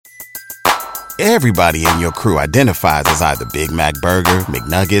Everybody in your crew identifies as either Big Mac Burger,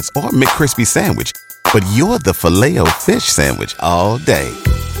 McNuggets, or McCrispy Sandwich. But you're the Filet-O-Fish Sandwich all day.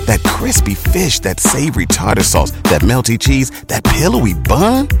 That crispy fish, that savory tartar sauce, that melty cheese, that pillowy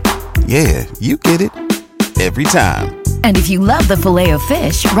bun. Yeah, you get it. Every time. And if you love the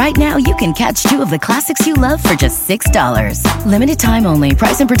Filet-O-Fish, right now you can catch two of the classics you love for just $6. Limited time only.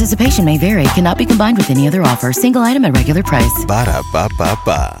 Price and participation may vary. Cannot be combined with any other offer. Single item at regular price.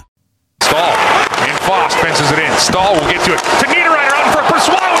 Ba-da-ba-ba-ba. Stahl. And Foss fences it in. Stahl will get to it. To Niederreiter out in front.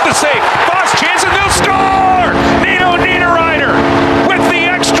 Perswell with the save. Foss chance and they'll score! Niederreiter with the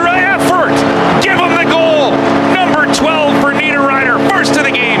extra effort. Give him the goal. Number 12 for Niederreiter. First of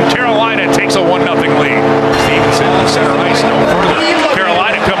the game. Carolina takes a 1-0 lead. Stevenson, center ice, no further.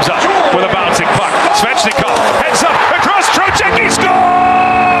 Carolina comes up with a bouncing puck. Svechnikov heads up across Trocheck. He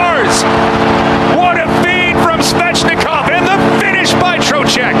scores! What a feed from Svechnikov and the finish by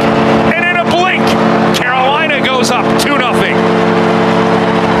Trocheck. And in a blink, Carolina goes up 2-0.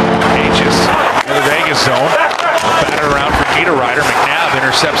 Aegis in the Vegas zone. Batted around for Niederreiter. McNabb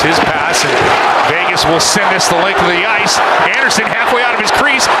intercepts his pass, and Vegas will send this the length of the ice. Anderson halfway out of his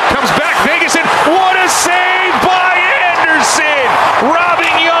crease, comes back. Vegas in. What a save by Anderson!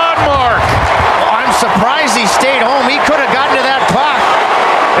 Robbing Janmark. I'm surprised he stayed home. He could have gotten to that puck.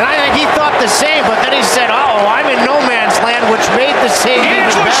 And I think he thought the same, but then he said, oh, I'm in no man's land, which made the save even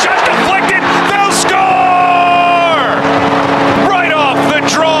better. Shot deflected. They'll score! Right off the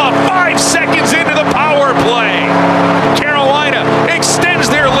draw. 5 seconds into the power play. Carolina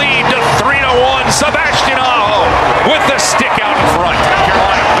extends their lead to 3-1. Sebastian with the stick out in front.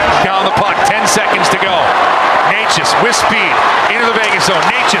 Carolina down the puck. 10 seconds to go. Natchez with speed into the Vegas zone.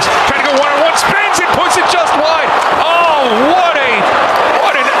 Natchez trying to go one-on-one. Spins it. Puts it just wide. Oh, what an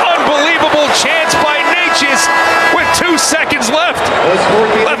unbelievable chance by Natchez with 2 seconds left.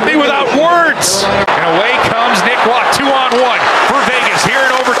 Left me without words. And away comes Nick Waugh. 2-on-1 for Vegas here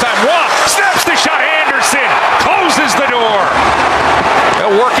in overtime. Waugh snaps the shot. Anderson closes the door.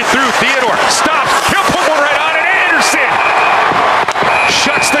 They'll work it through. Theodore stops. He'll put one right on it. Anderson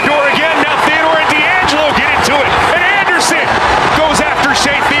shuts the door again. Now Theodore and DeAngelo get into it. And Anderson goes after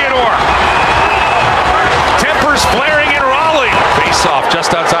Shea Theodore. Tempers flaring in Raleigh. Face-off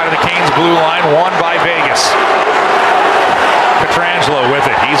just outside of the Canes blue line. Won by Vegas. DeAngelo with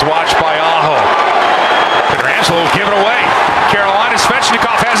it. He's watched by Aho. DeAngelo will give it away. Carolina,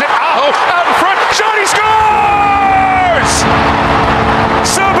 Svechnikov has it. Aho out in front. Shot, he scores!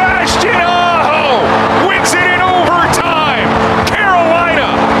 Sebastian Aho wins it in overtime.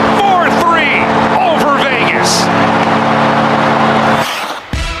 Carolina 4-3 over Vegas.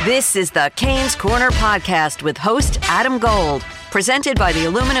 This is the Canes Corner Podcast with host Adam Gold. Presented by the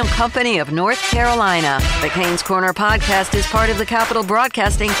Aluminum Company of North Carolina. The Canes Corner Podcast is part of the Capital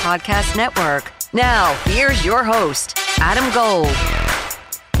Broadcasting Podcast Network. Now, here's your host, Adam Gold.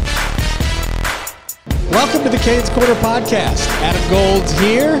 Welcome to the Canes Corner Podcast. Adam Gold's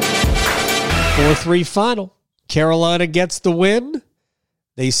here. 4-3 final. Carolina gets the win.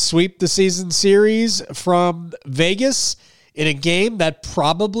 They sweep the season series from Vegas in a game that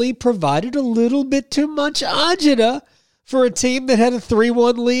probably provided a little bit too much agita for a team that had a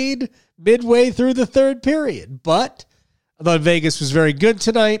 3-1 lead midway through the third period. But I thought Vegas was very good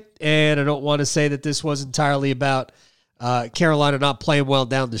tonight, and I don't want to say that this was entirely about Carolina not playing well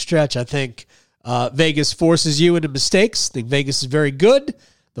down the stretch. I think Vegas forces you into mistakes. I think Vegas is very good,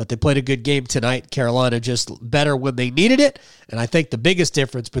 but they played a good game tonight. Carolina just better when they needed it, and I think the biggest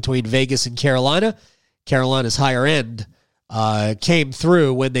difference between Vegas and Carolina's higher end came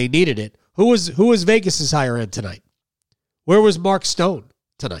through when they needed it. Who was Vegas's higher end tonight? Where was Mark Stone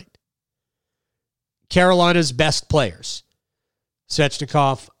tonight? Carolina's best players.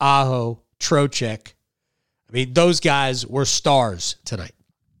 Svechnikov, Aho, Trocheck. I mean, those guys were stars tonight.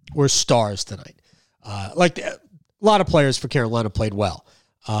 A lot of players for Carolina played well.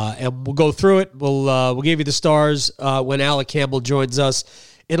 And we'll go through it. We'll give you the stars when Alec Campbell joins us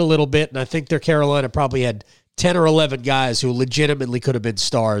in a little bit. And I think their Carolina probably had 10 or 11 guys who legitimately could have been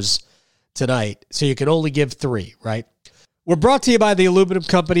stars tonight. So you can only give 3, right? We're brought to you by the Aluminum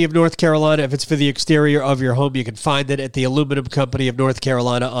Company of North Carolina. If it's for the exterior of your home, you can find it at the Aluminum Company of North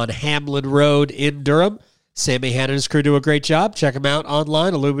Carolina on Hamlin Road in Durham. Sammy Hanna and his crew do a great job. Check them out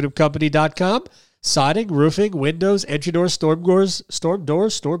online, aluminumcompany.com. Siding, roofing, windows, entry doors, storm doors.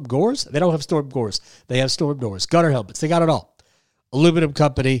 They don't have storm doors. They have storm doors, gutter helmets. They got it all.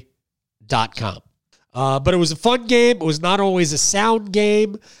 aluminumcompany.com. But it was a fun game. It was not always a sound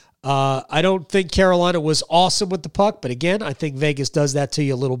game. I don't think Carolina was awesome with the puck, but again, I think Vegas does that to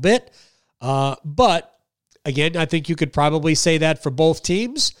you a little bit. But again, I think you could probably say that for both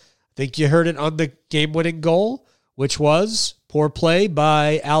teams. I think you heard it on the game-winning goal, which was poor play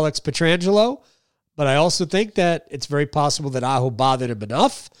by Alex Pietrangelo. But I also think that it's very possible that Aho bothered him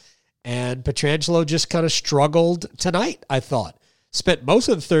enough, and Pietrangelo just kind of struggled tonight, I thought. Spent most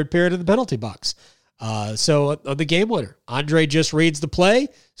of the third period in the penalty box. So on the game winner, Andrei just reads the play,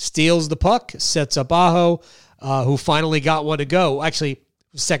 steals the puck, sets up Aho, who finally got one to go. Actually,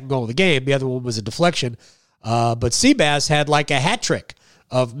 second goal of the game. The other one was a deflection. But Seabass had like a hat trick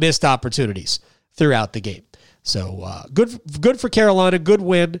of missed opportunities throughout the game. So good for Carolina, good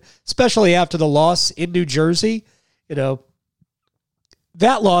win, especially after the loss in New Jersey. You know,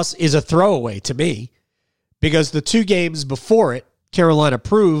 that loss is a throwaway to me because the 2 games before it, Carolina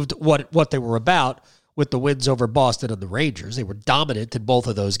proved what they were about with the wins over Boston and the Rangers. They were dominant in both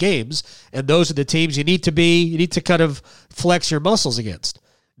of those games, and those are the teams you need to kind of flex your muscles against.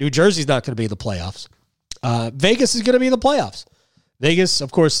 New Jersey's not going to be in the playoffs. Vegas is going to be in the playoffs. Vegas,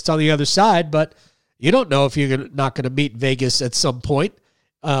 of course, it's on the other side, but you don't know if you're not going to meet Vegas at some point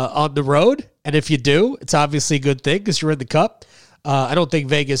on the road, and if you do, it's obviously a good thing because you're in the Cup. I don't think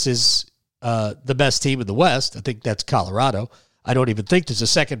Vegas is the best team in the West. I think that's Colorado. I don't even think there's a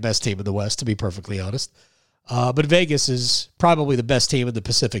second best team in the West, to be perfectly honest. But Vegas is probably the best team in the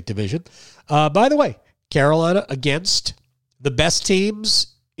Pacific Division. By the way, Carolina against the best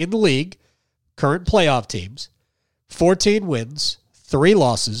teams in the league, current playoff teams, 14 wins, 3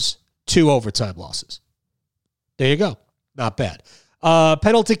 losses, 2 overtime losses. There you go. Not bad.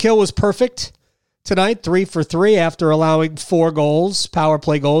 Penalty kill was perfect tonight, 3 for 3 after allowing 4 goals, power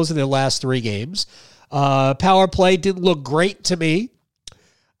play goals in their last 3 games. Power play didn't look great to me,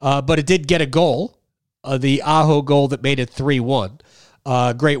 but it did get a goal, the Aho goal that made it 3-1.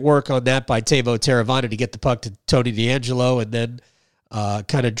 Great work on that by Teuvo Teravainen to get the puck to Tony DeAngelo and then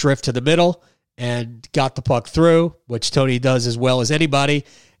kind of drift to the middle and got the puck through, which Tony does as well as anybody,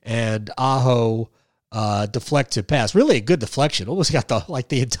 and Aho deflected pass. Really a good deflection. Almost got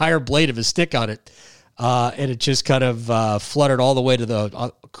the entire blade of his stick on it, and it just kind of fluttered all the way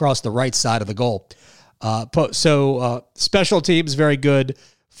to across the right side of the goal. So special teams, very good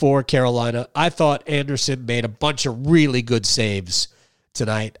for Carolina. I thought Anderson made a bunch of really good saves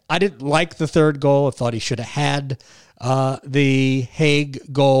tonight. I didn't like the third goal. I thought he should have had the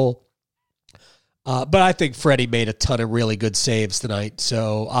Hague goal. But I think Freddie made a ton of really good saves tonight.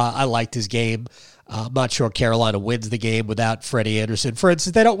 So I liked his game. I'm not sure Carolina wins the game without Freddie Anderson. For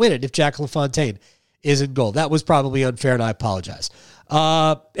instance, they don't win it if Jack LaFontaine is in goal. That was probably unfair, and I apologize.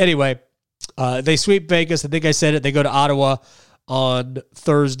 Anyway, they sweep Vegas. I think I said it. They go to Ottawa on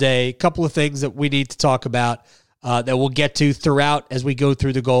Thursday. A couple of things that we need to talk about that we'll get to throughout as we go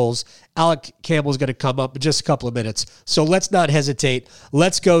through the goals. Alec Campbell's going to come up in just a couple of minutes. So let's not hesitate.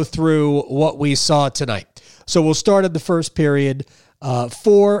 Let's go through what we saw tonight. So we'll start in the first period.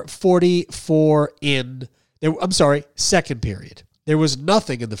 4:44 in. Second period. There was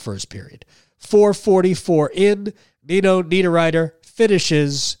nothing in the first period. 4:44 in. Nino Niederreiter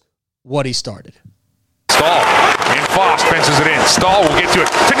finishes what he started. Stahl and Foss fences it in. Stahl will get to it.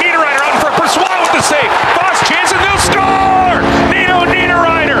 To Niederreiter on for Persois with the save. Foss chance and they'll score! Nino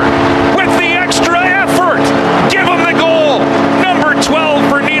Niederreiter with the extra effort. Give him the goal. Number 12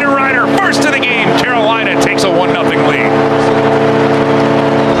 for Niederreiter. First of the game. Carolina takes a 1-0 lead.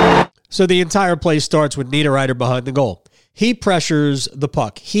 So the entire play starts with Niederreiter behind the goal. He pressures the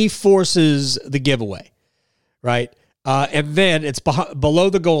puck. He forces the giveaway, right? And then it's below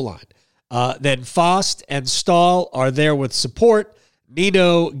the goal line. Then Foss and Stahl are there with support.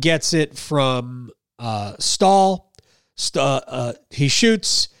 Nino gets it from Stahl. He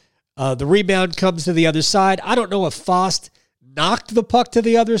shoots. The rebound comes to the other side. I don't know if Foss knocked the puck to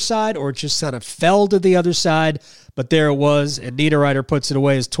the other side or it just kind of fell to the other side, but there it was, and Niederreiter puts it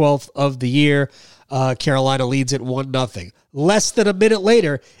away, his 12th of the year. Carolina leads it 1-0. Less than a minute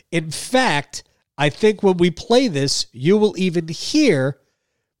later, in fact, I think when we play this, you will even hear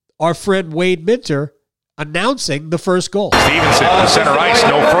our friend Wade Minter announcing the first goal. Stevenson to center ice,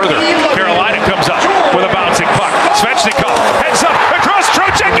 no further. Carolina comes up with a bouncing puck. Svechnikov heads up across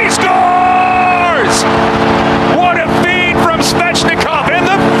Trocheck, he scores! What a feed from Svechnikov and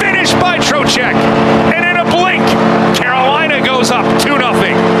the finish by Trocheck. And in a blink, Carolina goes up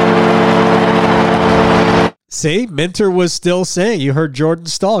 2-0. See, Minter was still saying, you heard Jordan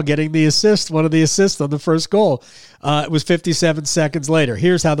Stahl getting the assist, one of the assists on the first goal. It was 57 seconds later.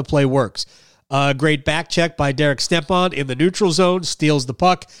 Here's how the play works. Great back check by Derek Stepan in the neutral zone, steals the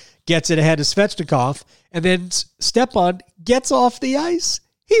puck, gets it ahead of Svechnikov, and then Stepan gets off the ice.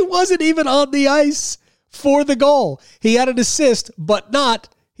 He wasn't even on the ice for the goal. He had an assist, but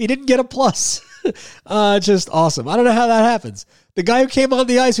he didn't get a plus. Just awesome. I don't know how that happens, The guy who came on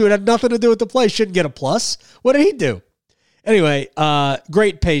the ice who had nothing to do with the play shouldn't get a plus. What did he do? Anyway,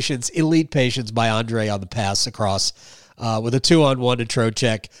 great patience, elite patience by Andrei on the pass across with a 2-on-1 to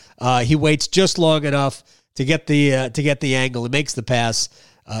Trocheck. He waits just long enough to get the angle. He makes the pass.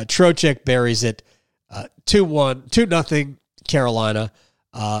 Trocheck buries it. 2-0 Carolina.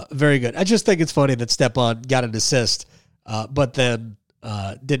 Very good. I just think it's funny that Stepan got an assist, but then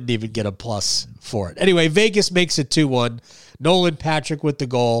didn't even get a plus for it. Anyway, Vegas makes it 2-1. Nolan Patrick with the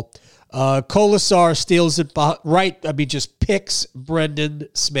goal. Kolasar steals it just picks Brendan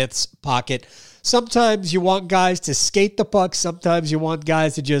Smith's pocket. Sometimes you want guys to skate the puck. Sometimes you want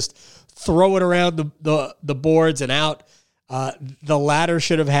guys to just throw it around the boards and out. The latter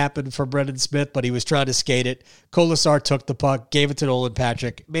should have happened for Brendan Smith, but he was trying to skate it. Kolasar took the puck, gave it to Nolan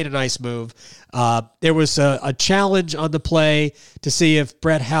Patrick, made a nice move. There was a challenge on the play to see if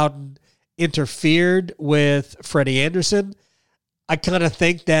Brett Howden interfered with Freddie Anderson. I kind of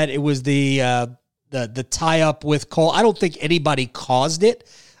think that it was the tie-up with Cole. I don't think anybody caused it.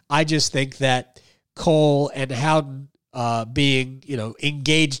 I just think that Cole and Howden being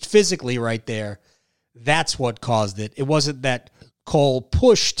engaged physically right there, that's what caused it. It wasn't that Cole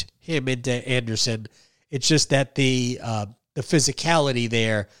pushed him into Anderson. It's just that the physicality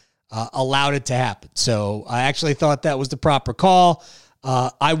there allowed it to happen. So I actually thought that was the proper call.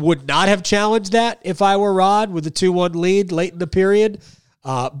 I would not have challenged that if I were Rod with a 2-1 lead late in the period.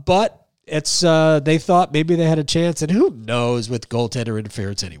 But it's they thought maybe they had a chance, and who knows with goaltender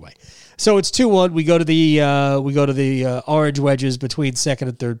interference anyway. So it's 2-1. We go to the orange wedges between second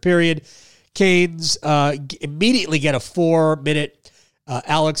and third period. Canes immediately get a 4-minute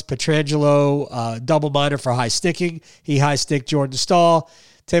Alex Pietrangelo double minor for high sticking. He high sticked Jordan Stahl.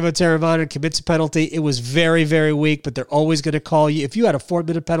 Teuvo Teravainen commits a penalty. It was very, very weak, but they're always going to call you. If you had a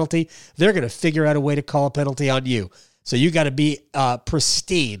 4-minute penalty, they're going to figure out a way to call a penalty on you. So you got to be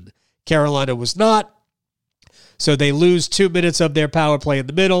pristine. Carolina was not. So they lose 2 minutes of their power play in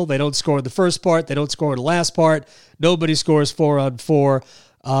the middle. They don't score in the first part. They don't score in the last part. Nobody scores 4-on-4.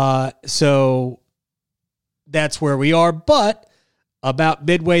 So that's where we are. But about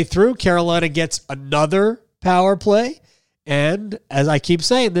midway through, Carolina gets another power play. And as I keep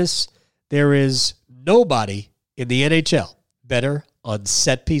saying this, there is nobody in the NHL better on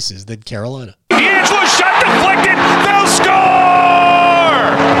set pieces than Carolina. DeAngelo shot deflected. They'll score!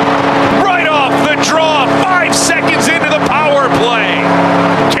 Right off the draw, 5 seconds into the power play.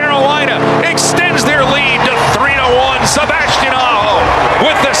 Carolina extends their lead to 3-1. Sebastian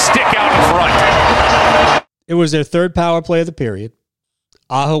with the stick out in front. It was their third power play of the period.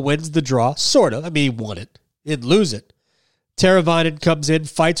 Aho wins the draw, sort of. I mean, he won it. He didn't lose it. Teravainen comes in,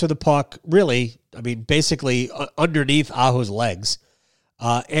 fights with the puck, really, basically underneath Aho's legs.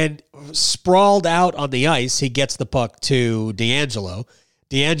 And sprawled out on the ice, he gets the puck to DeAngelo.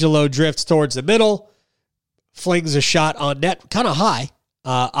 DeAngelo drifts towards the middle, flings a shot on net, kind of high.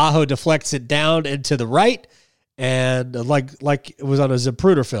 Aho deflects it down and to the right, and like it was on a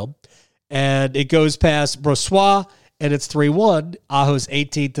Zapruder film. And it goes past Brossois, and it's 3-1. Aho's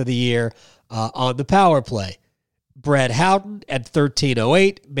 18th of the year on the power play. Brad Howden at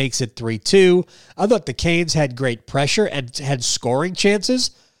 13:08 makes it 3-2. I thought the Canes had great pressure and had scoring chances,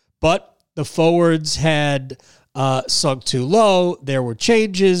 but the forwards had sunk too low. There were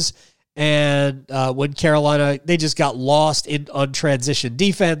changes, and when Carolina, they just got lost on transition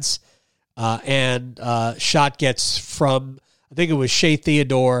defense, and shot gets from, I think it was Shea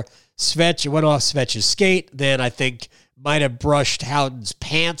Theodore. Svech, it went off Svech's skate, then I think might have brushed Howden's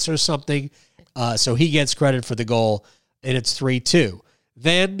pants or something. So he gets credit for the goal, and it's 3-2.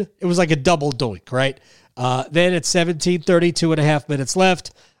 Then it was like a double doink, right? Then at 17:30, 2.5 minutes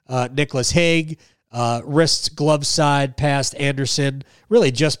left, Nicholas Hague wrists glove side past Anderson,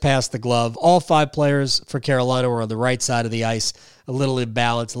 really just past the glove. All 5 players for Carolina were on the right side of the ice, a little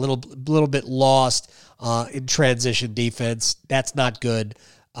imbalanced, a little bit lost in transition defense. That's not good.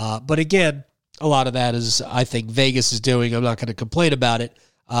 But again, a lot of that is, I think, Vegas is doing. I'm not going to complain about it.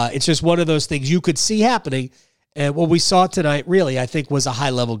 It's just one of those things you could see happening. And what we saw tonight, really, I think, was a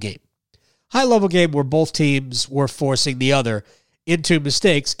high-level game. High-level game where both teams were forcing the other into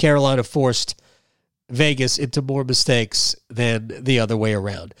mistakes. Carolina forced Vegas into more mistakes than the other way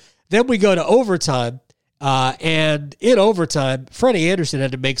around. Then we go to overtime, and in overtime, Freddie Anderson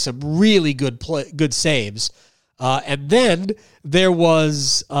had to make some really good saves. And then there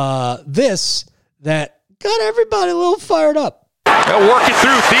was this that got everybody a little fired up. They'll work it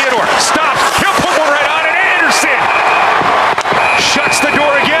through. Theodore stops. He'll put one right on it. Anderson shuts the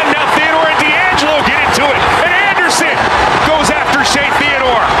door again. Now Theodore and DeAngelo get into it. And Anderson goes after Shea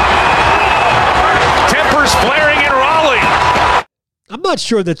Theodore. Tempers flaring in Raleigh. not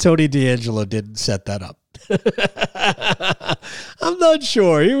sure that Tony DeAngelo didn't set that up. I'm not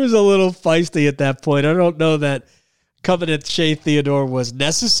sure. He was a little feisty at that point. I don't know that coming at Shea Theodore was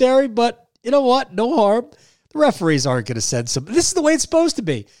necessary, but you know what? No harm. The referees aren't going to send some. This is the way it's supposed to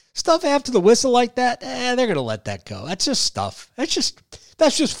be. Stuff after the whistle like that, they're going to let that go. That's just stuff. That's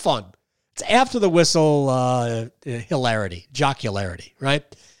just fun. It's after the whistle hilarity, jocularity, right?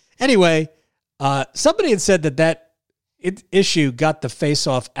 Anyway, somebody had said that issue got the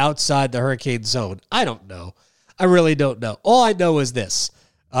face-off outside the Hurricane zone. I don't know. I really don't know. All I know is this.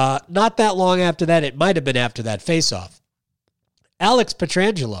 Not that long after that, it might have been after that face-off, Alex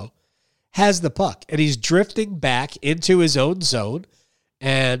Pietrangelo has the puck, and he's drifting back into his own zone,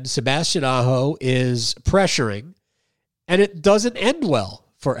 and Sebastian Aho is pressuring, and it doesn't end well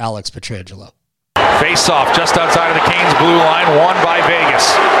for Alex Pietrangelo. Face-off just outside of the Canes blue line, won by Vegas.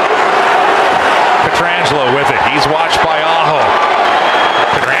 Pietrangelo with it. He's watched by Aho.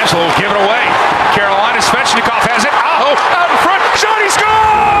 Pietrangelo will give it away. Carolina, Svechnikov has it. Aho out in front. Shot, he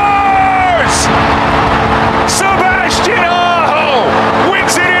scores! Sebastian Aho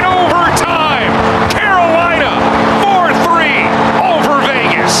wins it in overtime. Carolina, 4-3 over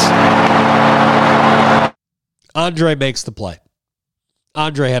Vegas. Andrei makes the play.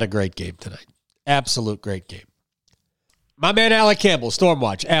 Andrei had a great game tonight. Absolute great game. My man Alec Campbell,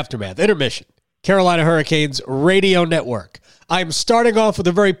 Stormwatch, Aftermath, Intermission, Carolina Hurricanes Radio Network. I am starting off with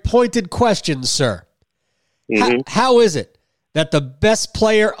a very pointed question, sir. Mm-hmm. How is it that the best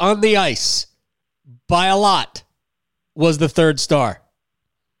player on the ice, by a lot, was the third star?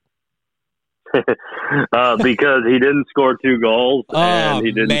 Because he didn't score 2 goals and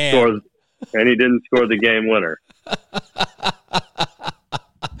he didn't score the game winner.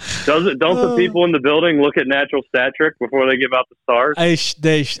 Don't the people in the building look at natural stat trick before they give out the stars?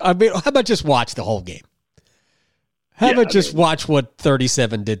 I mean, how about just watch the whole game? How about just watch what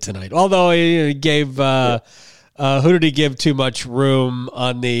 37 did tonight? Although he gave, who did he give too much room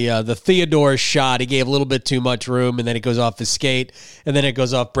on the Theodore shot? He gave a little bit too much room, and then it goes off his skate, and then it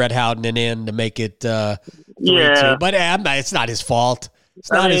goes off Brett Howden and in to make it 3-2. But it's not his fault.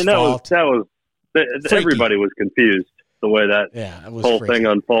 It's not his fault. Everybody was confused. The way that whole thing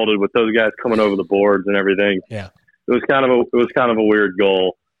unfolded with those guys coming over the boards and everything. Yeah. It was kind of a weird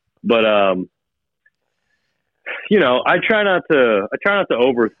goal. But I try not to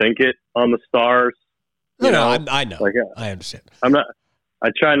overthink it on the stars. I know. I understand. I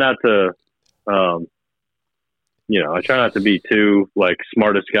try not to I try not to be too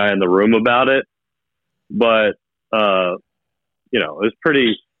smartest guy in the room about it. But it was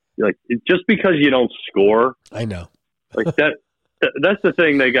pretty just because you don't score. I know. That's the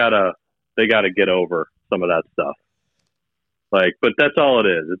thing they gotta get over some of that stuff. But that's all it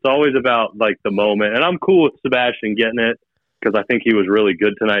is. It's always about the moment. And I'm cool with Sebastian getting it because I think he was really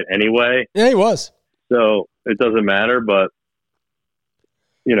good tonight anyway. Yeah, he was. So it doesn't matter. But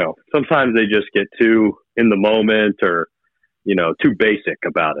sometimes they just get too in the moment or too basic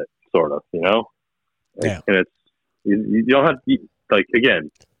about it, sort of. And it's you don't have to, again,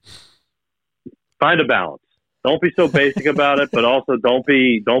 find a balance. Don't be so basic about it, but also don't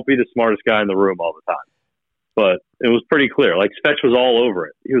be the smartest guy in the room all the time. But it was pretty clear. Svech was all over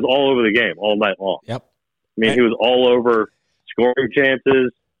it. He was all over the game all night long. Yep. I mean, he was all over scoring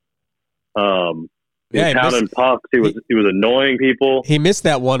chances. He was pounding pucks. He was annoying people. He missed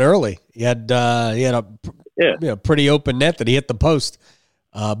that one early. He had a pretty open net that he hit the post.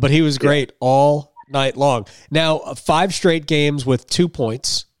 But he was great all night long. Now 5 straight games with 2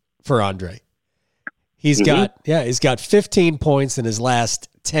 points for Andrei. He's got 15 points in his last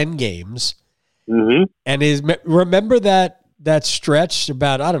 10 games. Mm-hmm. And remember that stretch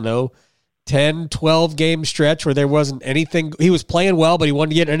about, 10, 12 game stretch where there wasn't anything. He was playing well, but he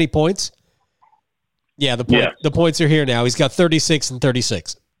wasn't getting any points. Yeah, the points are here now. He's got 36 and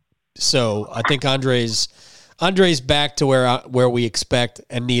 36. So I think Andrei's back to where we expect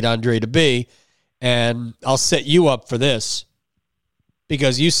and need Andrei to be. And I'll set you up for this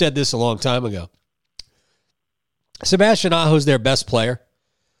because you said this a long time ago. Sebastian Aho's their best player,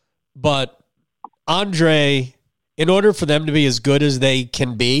 but Andrei, in order for them to be as good as they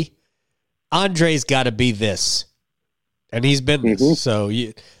can be, Andrei's got to be this, and he's been this. Mm-hmm. So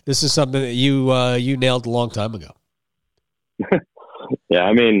this is something that you nailed a long time ago. Yeah,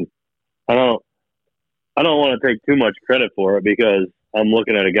 I mean, I don't want to take too much credit for it because I'm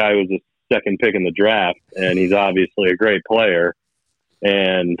looking at a guy who's a second pick in the draft, and he's obviously a great player,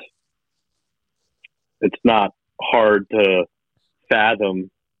 and it's not hard to fathom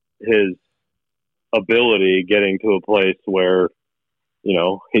his ability getting to a place where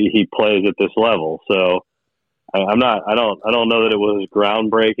he plays at this level. So I don't know that it was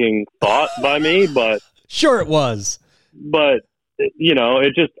groundbreaking thought by me, but sure it was. But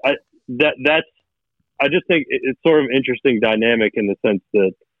it just I just think it's sort of interesting dynamic in the sense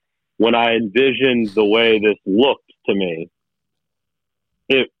that when I envisioned the way this looked to me,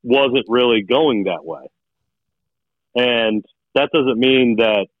 it wasn't really going that way. And that doesn't mean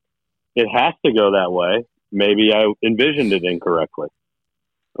that it has to go that way. Maybe I envisioned it incorrectly.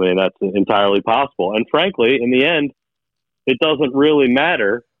 I mean, that's entirely possible. And frankly, in the end, it doesn't really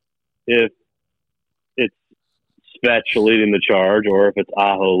matter if it's Svech leading the charge or if it's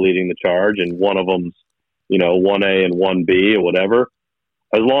Aho leading the charge and one of them's, 1A and 1B or whatever.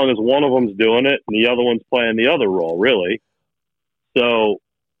 As long as one of them's doing it and the other one's playing the other role, really. So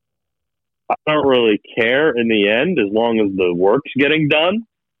I don't really care in the end as long as the work's getting done.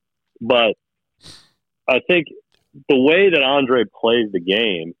 But I think the way that Andrei plays the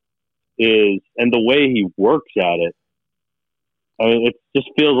game and the way he works at it, I mean, it just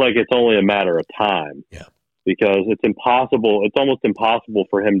feels like it's only a matter of time. Yeah. Because it's almost impossible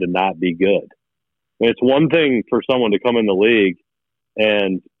for him to not be good. I mean, it's one thing for someone to come in the league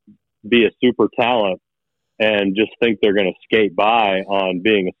and be a super talent and just think they're going to skate by on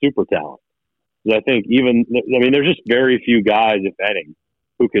being a super talent. I think there's just very few guys, if any,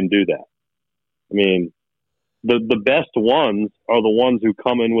 who can do that. I mean, the best ones are the ones who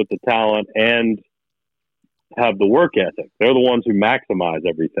come in with the talent and have the work ethic. They're the ones who maximize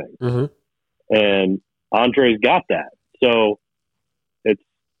everything. Mm-hmm. And Andrei's got that. So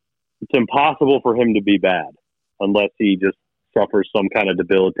it's impossible for him to be bad unless he just suffers some kind of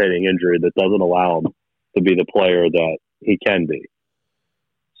debilitating injury that doesn't allow him to be the player that he can be.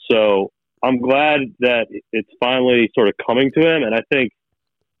 So I'm glad that it's finally sort of coming to him, and I think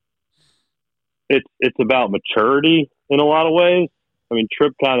it's about maturity in a lot of ways. I mean,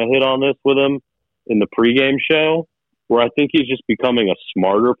 Tripp kind of hit on this with him in the pregame show, where I think he's just becoming a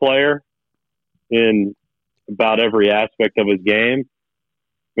smarter player in about every aspect of his game.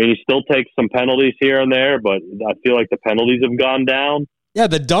 I mean, he still takes some penalties here and there, but I feel like the penalties have gone down. Yeah,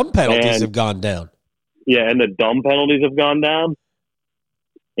 the dumb penalties have gone down. Yeah, and the dumb penalties have gone down.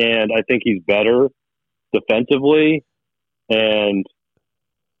 And I think he's better defensively, and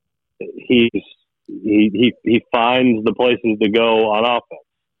he finds the places to go on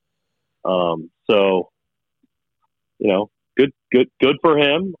offense. So, good for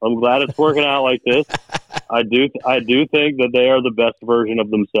him. I'm glad it's working out like this. I do think that they are the best version of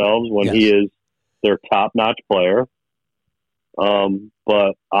themselves when he is their top-notch player.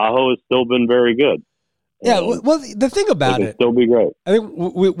 But Aho has still been very good. Yeah, well, the thing about it, still be great. I think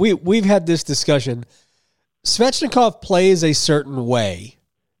we've had this discussion. Svechnikov plays a certain way,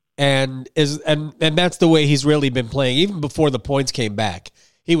 and that's the way he's really been playing. Even before the points came back,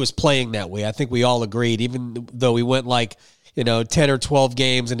 he was playing that way. I think we all agreed. Even though he went 10 or 12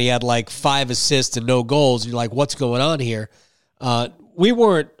 games and he had 5 assists and no goals, you're like, what's going on here? We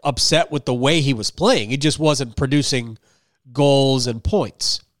weren't upset with the way he was playing. He just wasn't producing goals and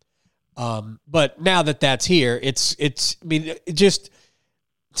points. But now that that's here, to me,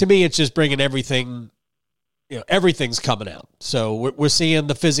 it's just bringing everything, everything's coming out. So we're seeing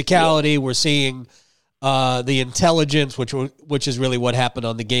the physicality, we're seeing the intelligence, which is really what happened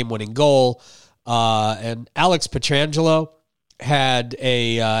on the game-winning goal. And Alex Pietrangelo had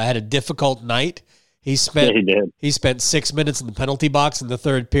a difficult night. He spent 6 minutes in the penalty box in the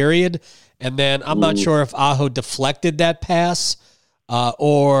third period, and then I'm not sure if Aho deflected that pass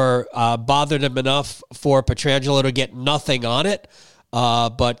or bothered him enough for Pietrangelo to get nothing on it.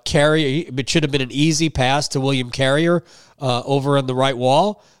 But Carrier, it should have been an easy pass to William Carrier over on the right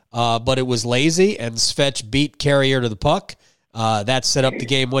wall, but it was lazy, and Svech beat Carrier to the puck. That set up the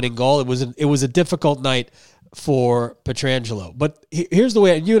game-winning goal. It was a difficult night for Pietrangelo. But here's the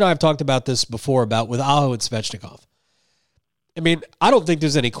way, and you and I have talked about this before with Aho and Svechnikov. I mean, I don't think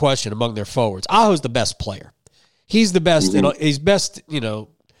there's any question among their forwards. Aho's the best player. He's the best. Mm-hmm. He's best.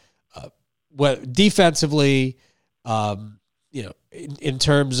 Defensively. In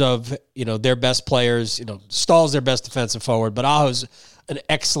terms of their best players. Stahl's their best defensive forward, but Aho's an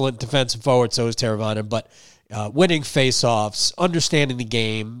excellent defensive forward. So is Teravainen. But winning faceoffs, understanding the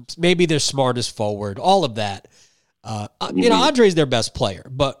game, maybe their smartest forward, all of that. Andrei's their best player,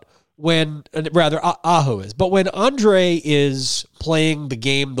 but Aho is. But when Andrei is playing the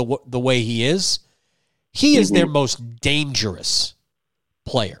game the way he is their most dangerous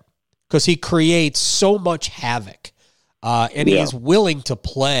player because he creates so much havoc, and he is willing to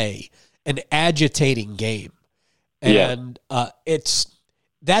play an agitating game, and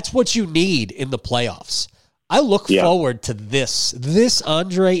that's what you need in the playoffs. I look forward to this. This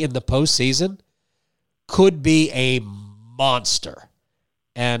Andrei in the postseason could be a monster.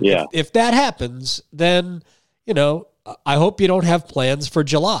 And if that happens, then, I hope you don't have plans for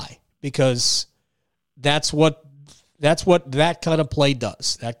July, because that's what that kind of play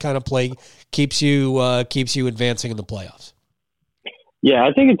does. That kind of play keeps you advancing in the playoffs. Yeah,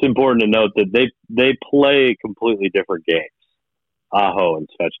 I think it's important to note that they play completely different games, Aho and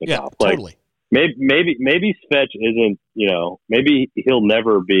Svechnikov. Yeah, totally. Maybe Svech isn't, maybe he'll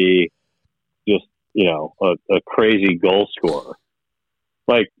never be just, a crazy goal scorer.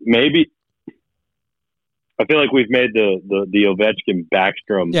 Like, maybe I feel like we've made the Ovechkin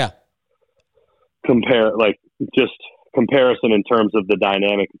Backstrom comparison in terms of the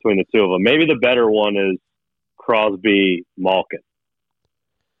dynamic between the two of them. Maybe the better one is Crosby Malkin.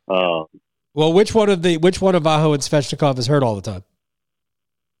 Well, which one of Aho and Svechnikov is hurt all the time?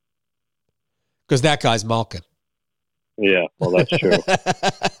 Because that guy's Malkin. Yeah, well, that's true.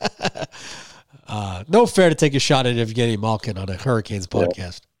 No fair to take a shot at Evgeny Malkin on a Hurricanes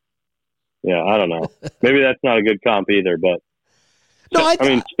podcast. Yeah, I don't know. Maybe that's not a good comp either, but no, I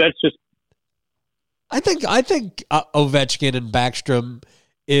mean, that's just. I think Ovechkin and Backstrom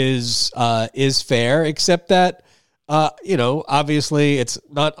is fair, except that obviously it's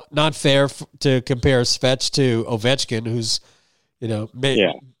not fair to compare Svech to Ovechkin, who's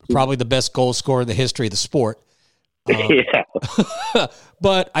probably the best goal scorer in the history of the sport.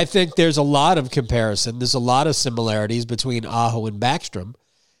 But I think there's a lot of comparison. There's a lot of similarities between Aho and Backstrom,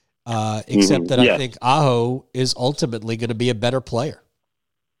 except that I think Aho is ultimately going to be a better player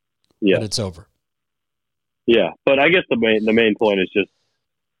when it's over. Yeah, but I guess the main point is just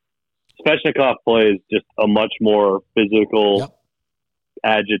Svechnikov plays just a much more physical,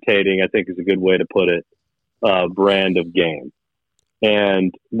 agitating, I think is a good way to put it, brand of game.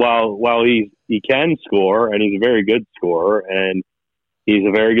 And while he can score, and he's a very good scorer, and he's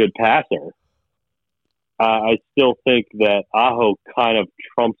a very good passer, I still think that Aho kind of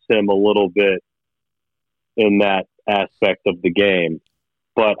trumps him a little bit in that aspect of the game.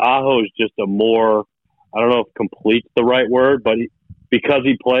 But Aho is just a more, I don't know if complete's the right word, but because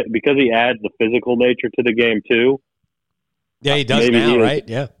he adds the physical nature to the game too. Yeah, he does now, right?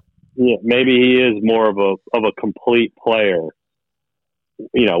 Yeah. Yeah, maybe he is more of a complete player.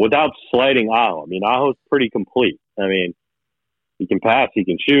 Without slighting Aho. I mean, Aho's pretty complete. I mean, he can pass, he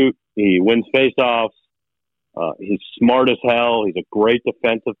can shoot, he wins faceoffs. He's smart as hell. He's a great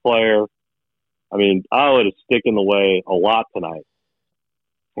defensive player. I mean, Aho had a stick in the way a lot tonight.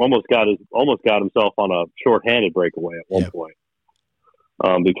 Almost got himself on a shorthanded breakaway at one point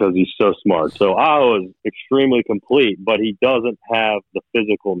because he's so smart. So Aho is extremely complete, but he doesn't have the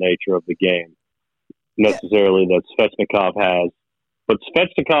physical nature of the game necessarily that Svechnikov has. But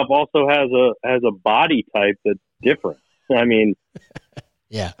Svechnikov also has a body type that's different. I mean,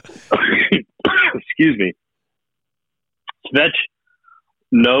 excuse me. Svech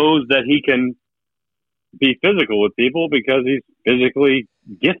knows that he can be physical with people because he's physically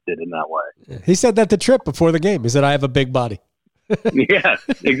gifted in that way. He said that to Tripp before the game. He said, "I have a big body." Yeah,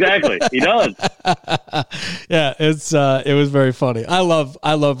 exactly. He does. Yeah, it was very funny. I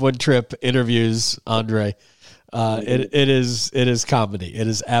love when Tripp interviews Andrei. It is comedy. It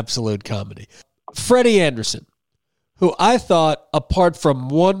is absolute comedy. Freddie Anderson, who I thought, apart from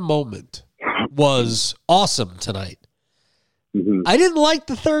one moment, was awesome tonight. Mm-hmm. I didn't like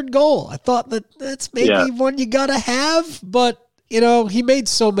the third goal. I thought that's maybe one you got to have, but he made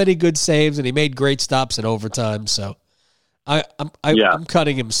so many good saves and he made great stops in overtime. So I'm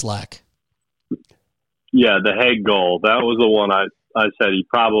cutting him slack. Yeah, the Hague goal, that was the one I said he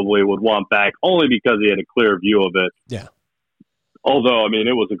probably would want back only because he had a clear view of it. Yeah. Although, I mean,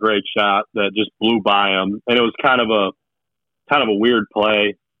 it was a great shot that just blew by him, and it was kind of a weird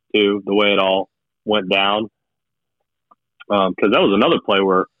play too, the way it all went down. Because that was another play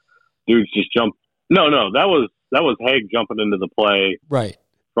where dudes just jumped. No, that was Hague jumping into the play right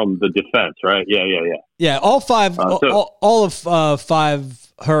from the defense, right? Yeah. Yeah, all five of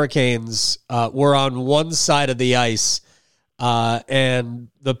five Hurricanes were on one side of the ice. And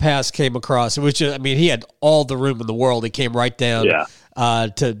the pass came across. It was just, I mean, he had all the room in the world. He came right down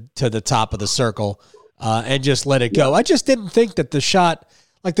to the top of the circle and just let it go. I just didn't think that the shot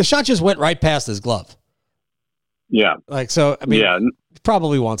just went right past his glove. Yeah. So, I mean, he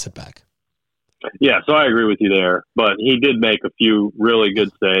probably wants it back. Yeah, so I agree with you there. But he did make a few really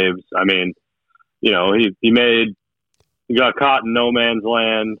good saves. I mean, he got caught in no man's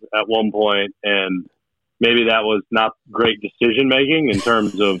land at one point, and maybe that was not great decision making in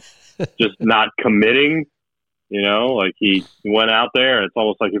terms of just not committing. Like he went out there. It's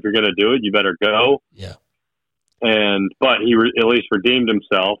almost like if you're going to do it, you better go. Yeah. But he at least redeemed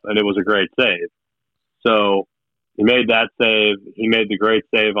himself, and it was a great save. So he made that save. He made the great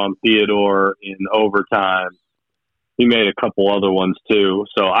save on Theodore in overtime. He made a couple other ones too.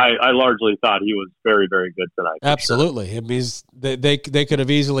 So I largely thought he was very, very good tonight. Absolutely. Sure. It means they could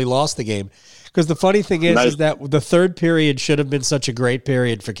have easily lost the game. Because the funny thing is that the third period should have been such a great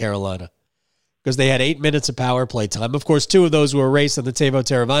period for Carolina. Because they had 8 minutes of power play time. Of course, 2 of those were erased on the Teuvo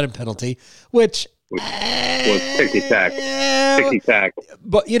Teravainen penalty, which was ticky-tack. Ticky-tack.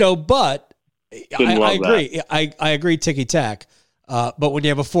 But, I agree. I agree ticky-tack. But when you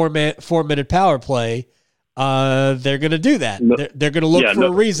have a 4-minute power play, they're going to do that. No, they're going to look for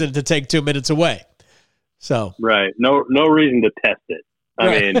a reason to take 2 minutes away. So right, no reason to test it.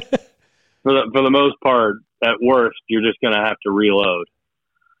 I mean, for the most part, at worst, you're just going to have to reload.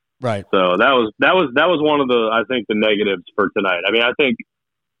 Right. So that was one of the, I think, the negatives for tonight. I mean, I think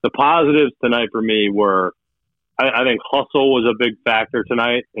the positives tonight for me were, I think hustle was a big factor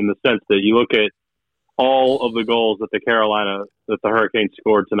tonight in the sense that you look at all of the goals that the Hurricanes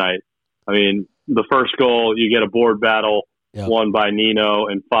scored tonight. I mean, the first goal, you get a board battle won by Nino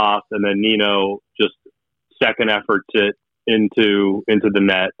and Foss, and then Nino just second efforts it into the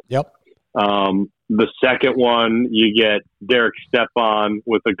net. Yep. The second one, you get Derek Stepan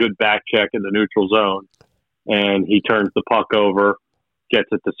with a good back check in the neutral zone, and he turns the puck over, gets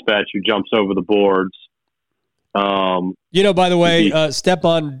it to Svech, who jumps over the boards. By the way,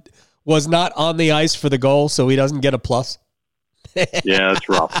 Stepan was not on the ice for the goal, so he doesn't get a plus. Yeah, that's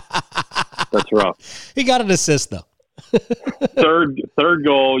rough. That's rough. He got an assist, though. Third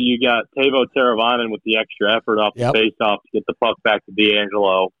goal, you got Teuvo Teravainen with the extra effort off the face-off to get the puck back to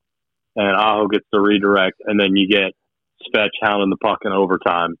DeAngelo, and Aho gets the redirect, and then you get Svech hounding the puck in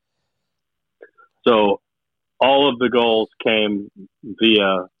overtime. So all of the goals came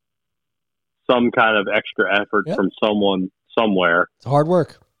via some kind of extra effort from someone somewhere. It's hard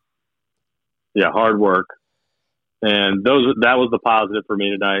work. Yeah, hard work. And that was the positive for me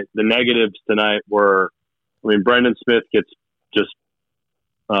tonight. The negatives tonight were, Brendan Smith gets just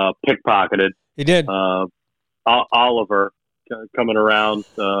pickpocketed. He did. Oliver coming around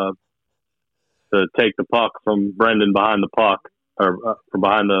to take the puck from Brendan behind the puck, or from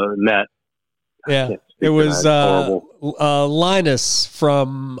behind the net. Yeah, it was Linus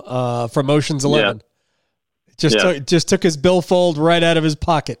from Ocean's 11. Yeah. Just took his billfold right out of his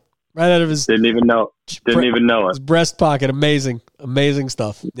pocket. Right out of his didn't even know it. His breast pocket. Amazing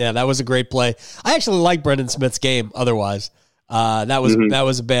stuff. Yeah, that was a great play. I actually like Brendan Smith's game. Otherwise, that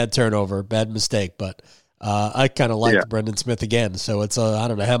was a bad turnover, bad mistake. But I kind of liked Brendan Smith again. So it's I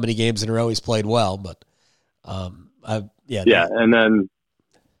don't know how many games in a row he's played well, but and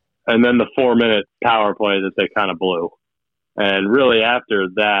then the 4-minute power play that they kind of blew, and really after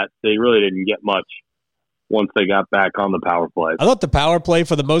that they really didn't get much. Once they got back on the power play, I thought the power play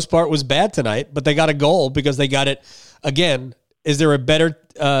for the most part was bad tonight, but they got a goal because they got it again. Is there a better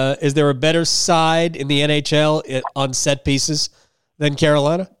side in the NHL on set pieces than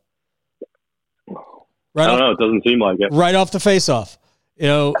Carolina? I don't know. It doesn't seem like it. Right off the face-off,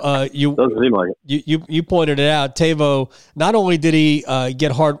 doesn't seem like it. You pointed it out. Teuvo, not only did he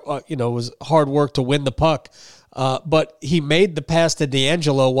get hard, was hard work to win the puck, but he made the pass to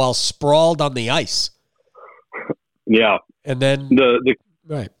DeAngelo while sprawled on the ice. Yeah, and then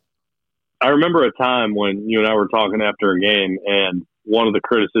right. I remember a time when you and I were talking after a game, and one of the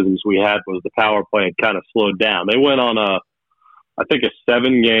criticisms we had was the power play had kind of slowed down. They went on a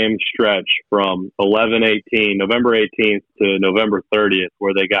 7-game stretch from November 18th to November 30th,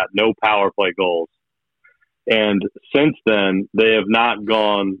 where they got no power play goals. And since then, they have not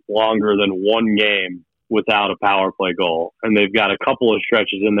gone longer than 1 game without a power play goal. And they've got a couple of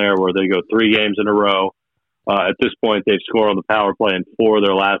stretches in there where they go 3 games in a row. At this point, they've scored on the power play in 4 of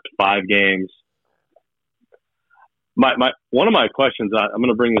their last 5 games. One of my questions, I'm going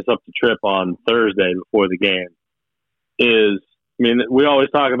to bring this up to Tripp on Thursday before the game, is, we always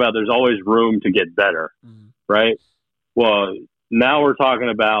talk about there's always room to get better, right? Well, now we're talking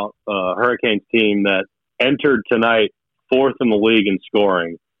about a Hurricanes team that entered tonight 4th in the league in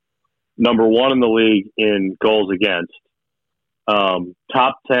scoring, number 1 in the league in goals against,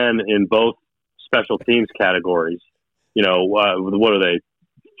 top 10 in both special teams categories. What are they?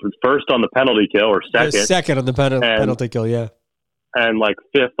 First on the penalty kill, or second? They're second on the penalty kill, yeah. And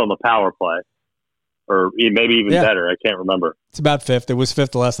 5th on the power play, or maybe even better. I can't remember. It's about 5th. It was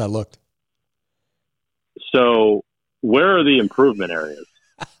 5th the last I looked. So, where are the improvement areas?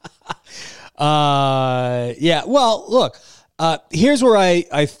 Well, look. Here's where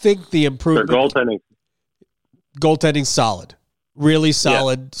I think the improvement. Their goaltending's solid. Really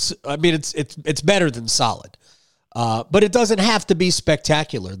solid. Yeah. It's better than solid. But it doesn't have to be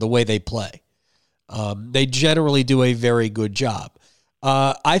spectacular the way they play. They generally do a very good job.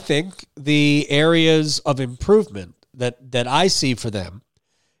 I think the areas of improvement that I see for them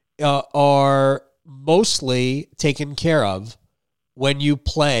are mostly taken care of when you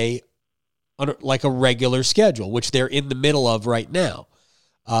play on like a regular schedule, which they're in the middle of right now.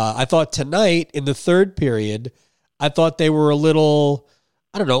 I thought tonight in the third period, I thought they were a little,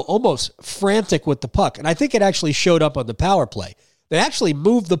 almost frantic with the puck. And I think it actually showed up on the power play. They actually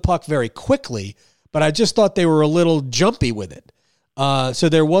moved the puck very quickly, but I just thought they were a little jumpy with it. So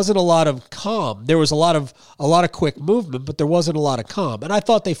there wasn't a lot of calm. There was a lot of quick movement, but there wasn't a lot of calm. And I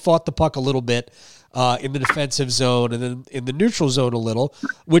thought they fought the puck a little bit in the defensive zone and then in the neutral zone a little,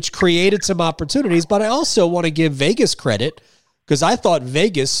 which created some opportunities. But I also want to give Vegas credit because I thought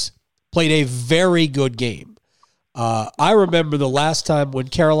Vegas played a very good game. I remember the last time when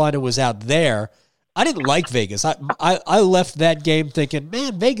Carolina was out there, I didn't like Vegas. I left that game thinking,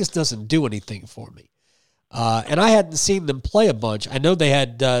 man, Vegas doesn't do anything for me. And I hadn't seen them play a bunch. I know they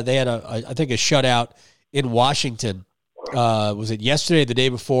had I think a shutout in Washington. Was it yesterday, the day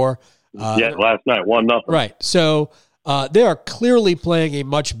before? Last night, 1-0. Right. So they are clearly playing a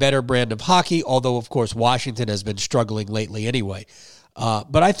much better brand of hockey, although, of course, Washington has been struggling lately anyway.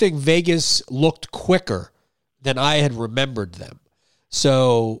 But I think Vegas looked quicker than I had remembered them.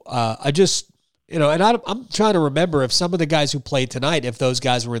 So I just, and I'm trying to remember if some of the guys who played tonight, if those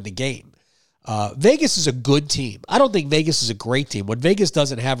guys were in the game. Vegas is a good team. I don't think Vegas is a great team. What Vegas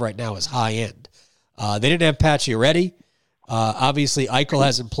doesn't have right now is high end. They didn't have Pacioretty. Obviously, Eichel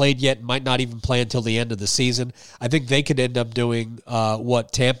hasn't played yet, might not even play until the end of the season. I think they could end up doing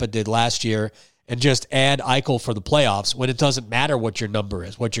what Tampa did last year and just add Eichel for the playoffs when it doesn't matter what your number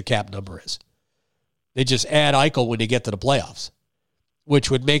is, what your cap number is. They just add Eichel when you get to the playoffs, which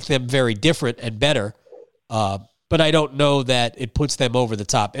would make them very different and better. But I don't know that it puts them over the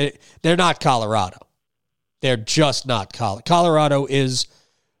top. They're not Colorado. They're just not Colorado. Colorado is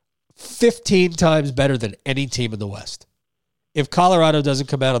 15 times better than any team in the West. If Colorado doesn't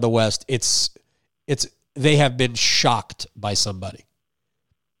come out of the West, they have been shocked by somebody.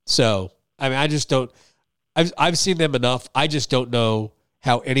 So, I mean, I just don't. I've seen them enough. I just don't know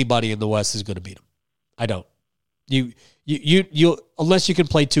how anybody in the West is going to beat them. I don't. You unless you can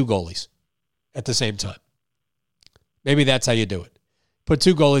play two goalies at the same time. Maybe that's how you do it. Put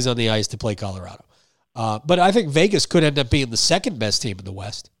two goalies on the ice to play Colorado. But I think Vegas could end up being the second best team in the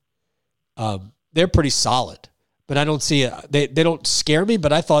West. They're pretty solid. But I don't see it. They don't scare me,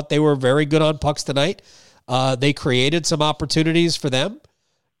 but I thought they were very good on pucks tonight. They created some opportunities for them,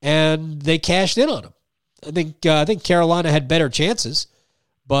 and they cashed in on them. I think Carolina had better chances,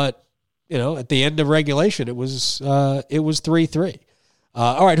 but at the end of regulation, it was 3-3.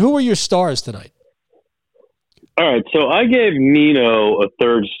 All right, who were your stars tonight? All right, so I gave Nino a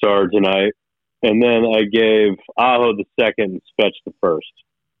third star tonight, and then I gave Aho the second and Svech the first.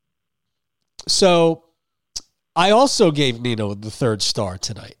 So I also gave Nino the third star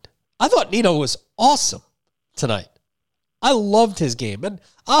tonight. I thought Nino was awesome tonight. I loved his game, and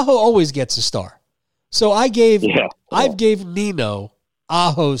Aho always gets a star. So I gave Nino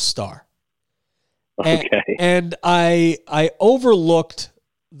Aho's star. Okay. And I overlooked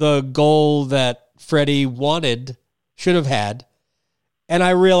the goal that Freddie should have had, and I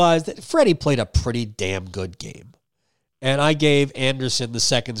realized that Freddie played a pretty damn good game. And I gave Anderson the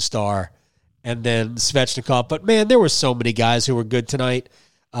second star, and then Svechnikov. But, man, there were so many guys who were good tonight.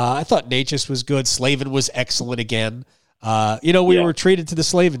 I thought Natchez was good. Slavin was excellent again. We were treated to the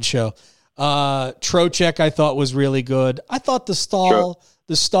Slavin show. Trocheck, I thought, was really good. I thought the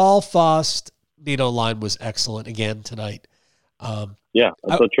Stahl-Fost Nino line was excellent again tonight. I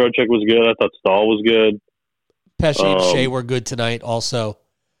thought Trocheck was good. I thought Stahl was good. Pesce and Shea were good tonight also.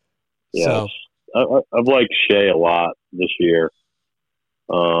 Yeah, so. I've liked Shea a lot this year.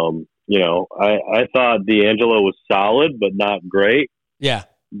 I thought DeAngelo was solid, but not great. Yeah.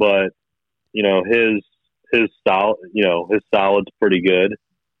 But, his style, his solid's pretty good.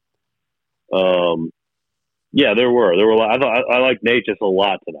 There were a lot. I liked Natchez a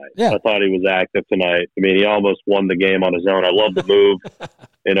lot tonight. Yeah. I thought he was active tonight. I mean, he almost won the game on his own. I love the move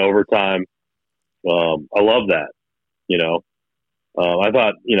in overtime. I love that. I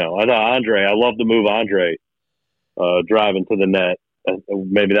thought Andrei. I love the move Andrei driving to the net.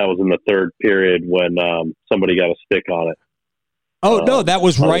 Maybe that was in the third period when somebody got a stick on it. Oh no, that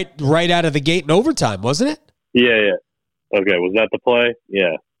was right out of the gate in overtime, wasn't it? Yeah. Okay, was that the play?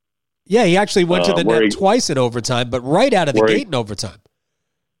 Yeah. Yeah, he actually went to the net twice in overtime, but right out of the gate in overtime.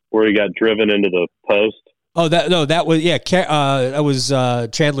 Where he got driven into the post. Oh, that was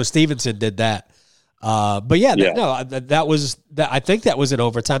Chandler Stevenson did that. That was I think that was in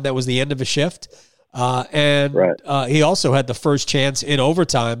overtime. That was the end of a shift. He also had the first chance in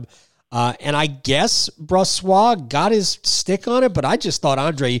overtime. And I guess Brossoit got his stick on it, but I just thought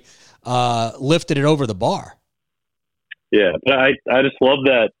Andrei lifted it over the bar. Yeah, but I just love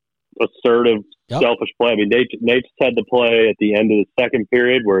that assertive, selfish play. I mean, Nate's had the play at the end of the second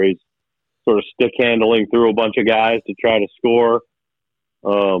period where he's sort of stick handling through a bunch of guys to try to score.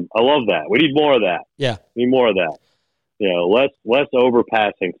 I love that. We need more of that. Yeah, we need more of that. Less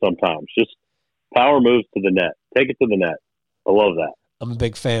overpassing sometimes. Just power moves to the net. Take it to the net. I love that. I'm a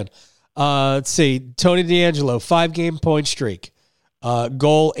big fan. Let's see. Tony DeAngelo, 5-game point streak.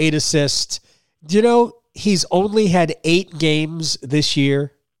 Goal, 8 assists. Do you know he's only had 8 games this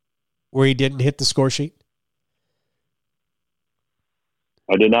year where he didn't hit the score sheet?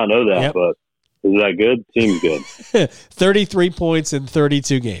 I did not know that, but is that good? Seems good. 33 points in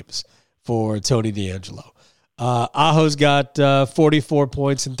 32 games for Tony DeAngelo. Aho's got 44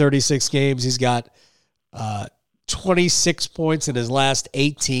 points in 36 games. He's got 26 points in his last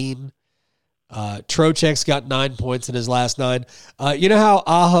 18. Trocheck's got 9 points in his last 9. You know how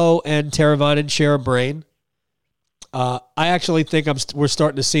Aho and Teravainen share a brain? I actually think we're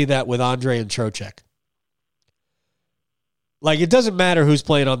starting to see that with Andrei and Trocheck. Like, it doesn't matter who's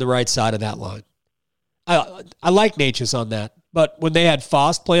playing on the right side of that line. I like Natchez on that, but when they had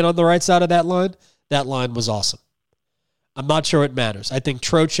Fost playing on the right side of that line was awesome. I'm not sure it matters. I think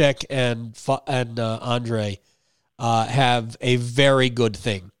Trocheck and Andrei have a very good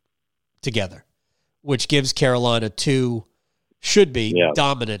thing together, which gives Carolina 2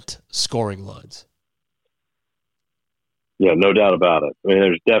 dominant scoring lines. Yeah, no doubt about it. I mean,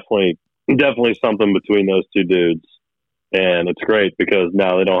 there's definitely something between those two dudes, and it's great because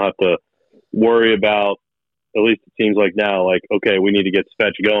now they don't have to worry about, at least it seems like now, like, okay, we need to get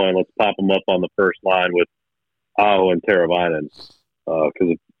Svech going. Let's pop them up on the first line with Aho and Teravainen because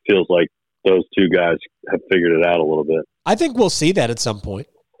it feels like those two guys have figured it out a little bit. I think we'll see that at some point.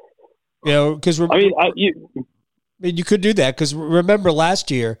 Because you could do that because remember last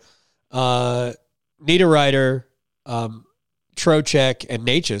year, Niederreiter, Trocheck, and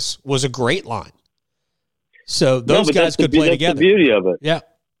Natchez was a great line. So those guys could play together. That's the beauty of it. Yeah,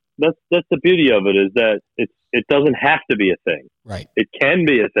 that's the beauty of it is that it doesn't have to be a thing. Right. It can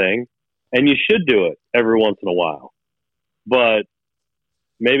be a thing, and you should do it every once in a while. But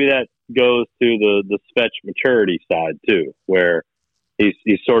maybe that goes to the Svech maturity side too, where he's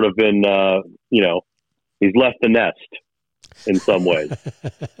sort of been, he's left the nest in some ways.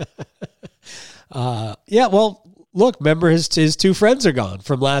 Well, look, remember his 2 friends are gone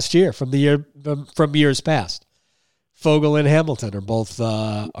from last year, from years past. Fogle and Hamilton are both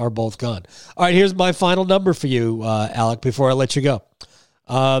gone. All right, here's my final number for you, Alec, before I let you go.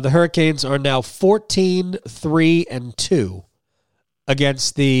 The Hurricanes are now 14-3-2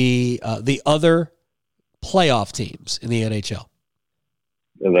 against the other playoff teams in the NHL.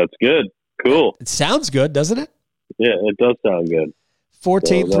 That's good. Cool. It sounds good, doesn't it? Yeah, it does sound good.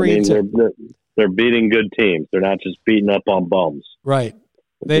 14-3-2. They're beating good teams. They're not just beating up on bums. Right.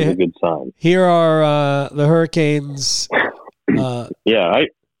 That's a good sign. Here are the Hurricanes. I gotta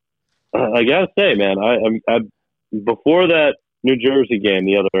say, man, I before that New Jersey game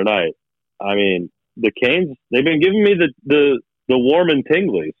the other night, I mean, the Canes, they've been giving me the warm and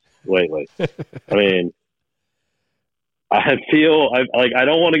tinglies lately. I mean, I feel I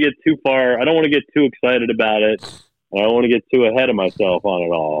don't want to get too far. I don't want to get too excited about it. I don't want to get too ahead of myself on it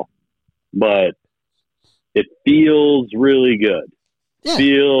all. But it feels really good. Yeah.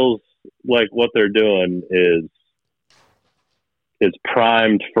 Feels like what they're doing is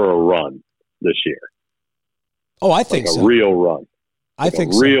primed for a run this year. Oh, I think so. A real run. I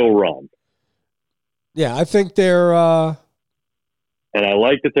think a real run. Yeah, I think they're and I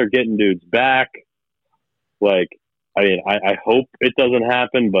like that they're getting dudes back. Like, I mean, I hope it doesn't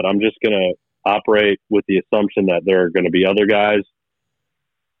happen, but I'm just going to operate with the assumption that there are going to be other guys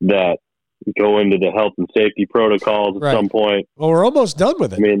that go into the health and safety protocols at some point. Well, we're almost done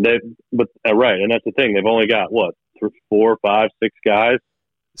with it. I mean, right, and that's the thing. They've only got, 4, 5, 6 guys?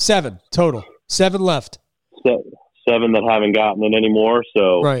 7 total. 7 left. 7 that haven't gotten it anymore,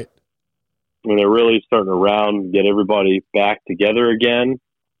 so... Right. I mean, they're really starting to get everybody back together again,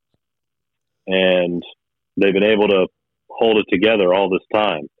 and they've been able to hold it together all this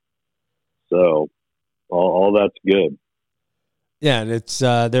time. So, all that's good. Yeah, and it's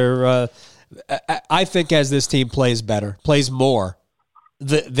they're. I think as this team plays more,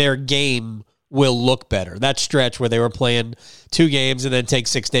 their game will look better. That stretch where they were playing 2 games and then take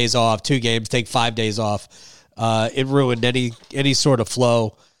 6 days off, 2 games, take 5 days off, it ruined any sort of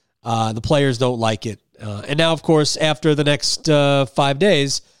flow. The players don't like it, and now, of course, after the next 5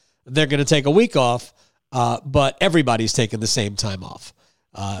 days, they're going to take a week off, but everybody's taking the same time off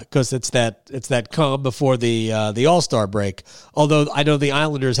because it's that calm before the All-Star break. Although I know the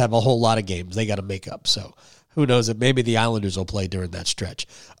Islanders have a whole lot of games they got to make up, so who knows if maybe the Islanders will play during that stretch.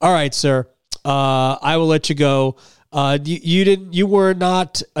 All right, sir. I will let you go. You were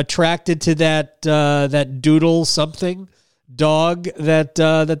not attracted to that doodle something dog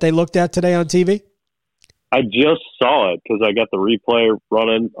that they looked at today on TV? I just saw it because I got the replay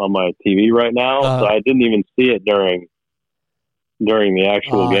running on my TV right now, so I didn't even see it during the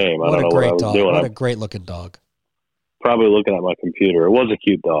actual game. I don't know what I was doing. What a great looking dog. Probably looking at my computer. It was a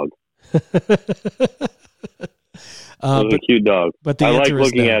cute dog. It was a cute dog. But I like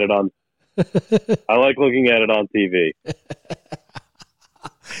looking at it on. I like looking at it on TV.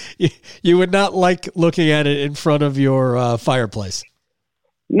 You would not like looking at it in front of your fireplace.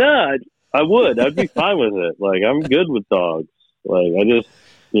 No, I would. I'd be fine with it. Like, I'm good with dogs. Like, I just,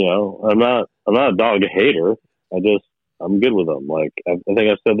 I'm not a dog hater. I'm good with them. Like, I think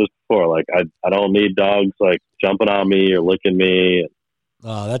I've said this before. Like, I don't need dogs like jumping on me or licking me.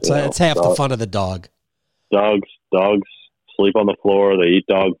 Oh, that's half the fun of the dog. Dogs sleep on the floor. They eat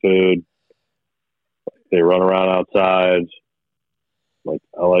dog food. They run around outside. Like,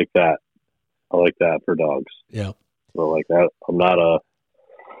 I like that. I like that for dogs. Yeah. So like that, I'm not a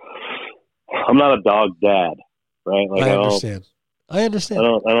dog dad, right? Like I understand. I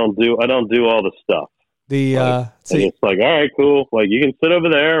don't do all the stuff. It's like, all right, cool. Like, you can sit over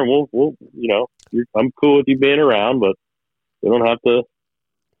there and we'll I'm cool with you being around, but we don't have to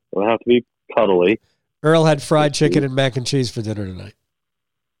be cuddly. Earl had fried chicken and mac and cheese for dinner tonight.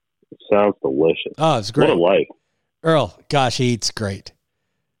 It sounds delicious. Oh, it's great. What a life. Earl, gosh, he eats great.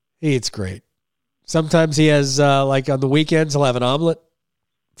 Sometimes he has, like on the weekends, he'll have an omelet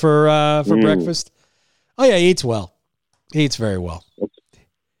for breakfast. Oh, yeah, he eats well. He eats very well. That's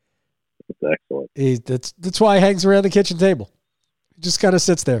excellent. That's why he hangs around the kitchen table. He just kind of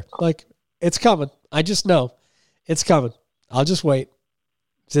sits there. Like, it's coming. I just know. It's coming. I'll just wait.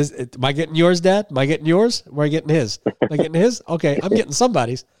 Says, am I getting yours, Dad? Am I getting yours? Am I getting his? Am I getting his? Okay, I'm getting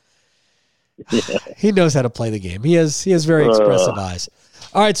somebody's. Yeah. He knows how to play the game. He has very expressive eyes.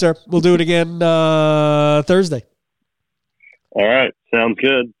 All right, sir. We'll do it again Thursday. All right. Sounds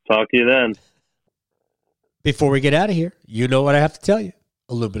good. Talk to you then. Before we get out of here, you know what I have to tell you.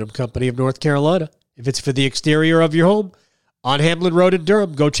 Aluminum Company of North Carolina. If it's for the exterior of your home, on Hamlin Road in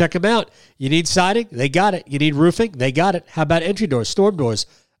Durham, go check them out. You need siding? They got it. You need roofing? They got it. How about entry doors, storm doors,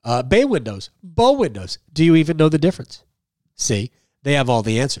 bay windows, bow windows? Do you even know the difference? See, they have all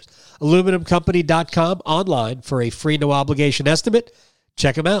the answers. AluminumCompany.com online for a free no-obligation estimate.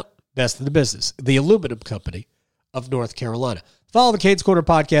 Check them out. Best in the business. The Aluminum Company of North Carolina. Follow the Canes Corner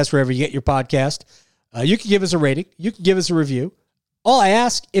podcast wherever you get your podcast. You can give us a rating. You can give us a review. All I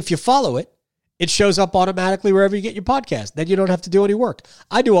ask, if you follow it, it shows up automatically wherever you get your podcast. Then you don't have to do any work.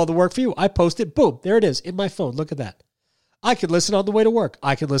 I do all the work for you. I post it. Boom. There it is in my phone. Look at that. I can listen on the way to work.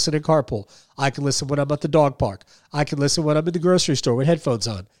 I can listen in carpool. I can listen when I'm at the dog park. I can listen when I'm in the grocery store with headphones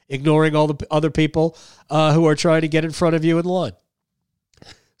on, ignoring all the other people who are trying to get in front of you in line.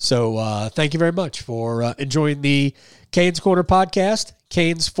 So thank you very much for enjoying the Canes Corner podcast.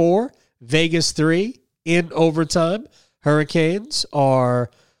 Canes 4, Vegas 3 in overtime. Hurricanes are...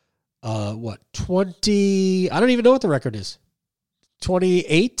 20, I don't even know what the record is.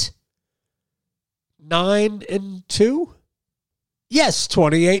 28, 9-2? Yes,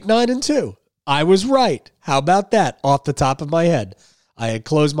 28, 9-2. I was right. How about that? Off the top of my head. I had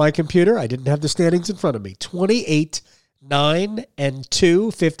closed my computer. I didn't have the standings in front of me. 28,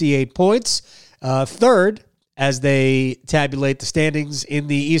 9-2, 58 points. Third, as they tabulate the standings in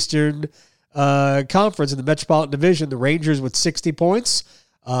the Eastern Conference in the Metropolitan Division, the Rangers with 60 points.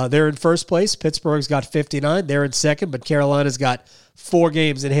 They're in first place. Pittsburgh's got 59. They're in second, but Carolina's got 4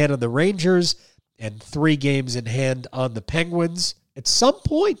 games in hand on the Rangers and 3 games in hand on the Penguins. At some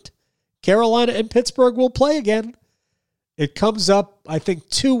point, Carolina and Pittsburgh will play again. It comes up, I think,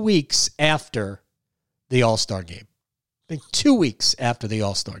 2 weeks after the All-Star game. I think 2 weeks after the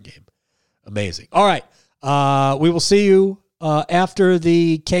All-Star game. Amazing. All right. We will see you after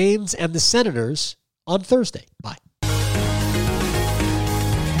the Canes and the Senators on Thursday. Bye.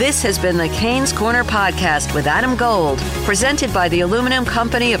 This has been the Canes Corner podcast with Adam Gold, presented by the Aluminum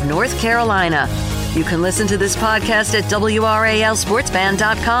Company of North Carolina. You can listen to this podcast at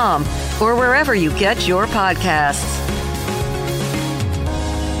WRALSportsFan.com or wherever you get your podcasts.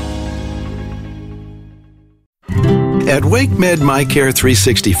 At WakeMed MyCare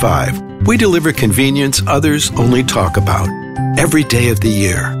 365, we deliver convenience others only talk about. Every day of the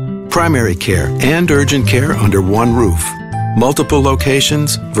year. Primary care and urgent care under one roof. Multiple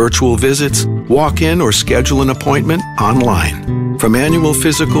locations, virtual visits, walk-in or schedule an appointment online. From annual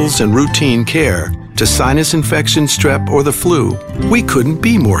physicals and routine care to sinus infection, strep, or the flu, we couldn't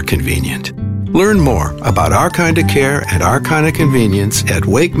be more convenient. Learn more about our kind of care and our kind of convenience at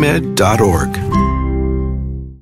wakemed.org.